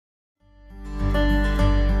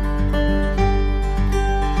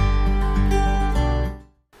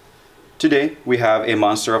Today we have a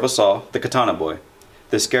monster of a saw, the Katanaboy.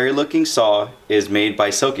 The scary looking saw is made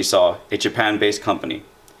by Silky Saw, a Japan-based company.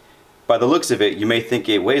 By the looks of it, you may think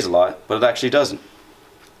it weighs a lot, but it actually doesn't.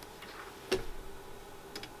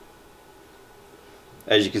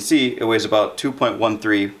 As you can see, it weighs about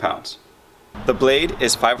 2.13 pounds. The blade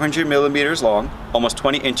is 500 millimeters long, almost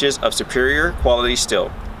 20 inches of superior quality steel,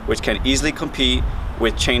 which can easily compete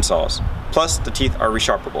with chainsaws. Plus, the teeth are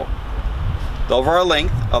resharpenable. The overall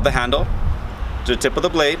length of the handle to the tip of the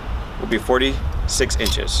blade will be 46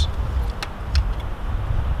 inches.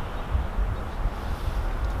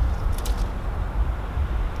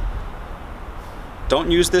 Don't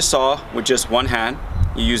use this saw with just one hand,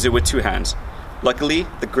 you use it with two hands. Luckily,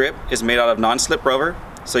 the grip is made out of non-slip rubber,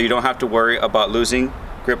 so you don't have to worry about losing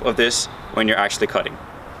grip of this when you're actually cutting.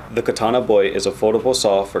 The Katanaboy is a foldable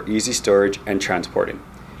saw for easy storage and transporting.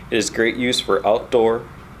 It is great use for outdoor,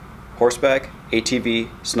 horseback, ATV,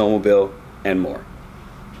 snowmobile, and more.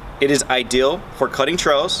 It is ideal for cutting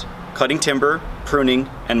trails, cutting timber, pruning,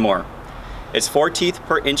 and more. Its 4 teeth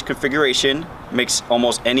per inch configuration makes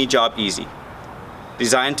almost any job easy.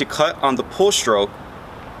 Designed to cut on the pull stroke,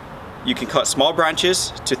 you can cut small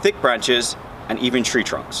branches to thick branches and even tree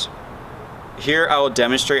trunks. Here I will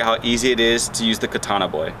demonstrate how easy it is to use the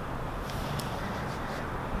Katanaboy.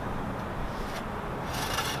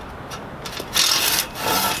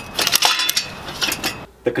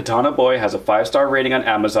 The Katanaboy has a 5-star rating on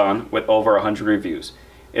Amazon with over 100 reviews.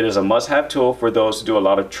 It is a must-have tool for those who do a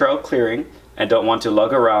lot of trail clearing and don't want to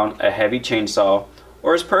lug around a heavy chainsaw,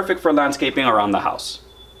 or is perfect for landscaping around the house.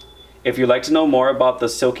 If you'd like to know more about the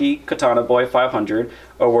Silky Katanaboy 500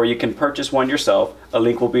 or where you can purchase one yourself, a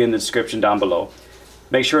link will be in the description down below.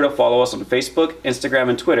 Make sure to follow us on Facebook, Instagram,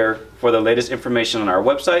 and Twitter for the latest information on our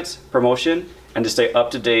websites, promotion, and to stay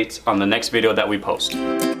up to date on the next video that we post.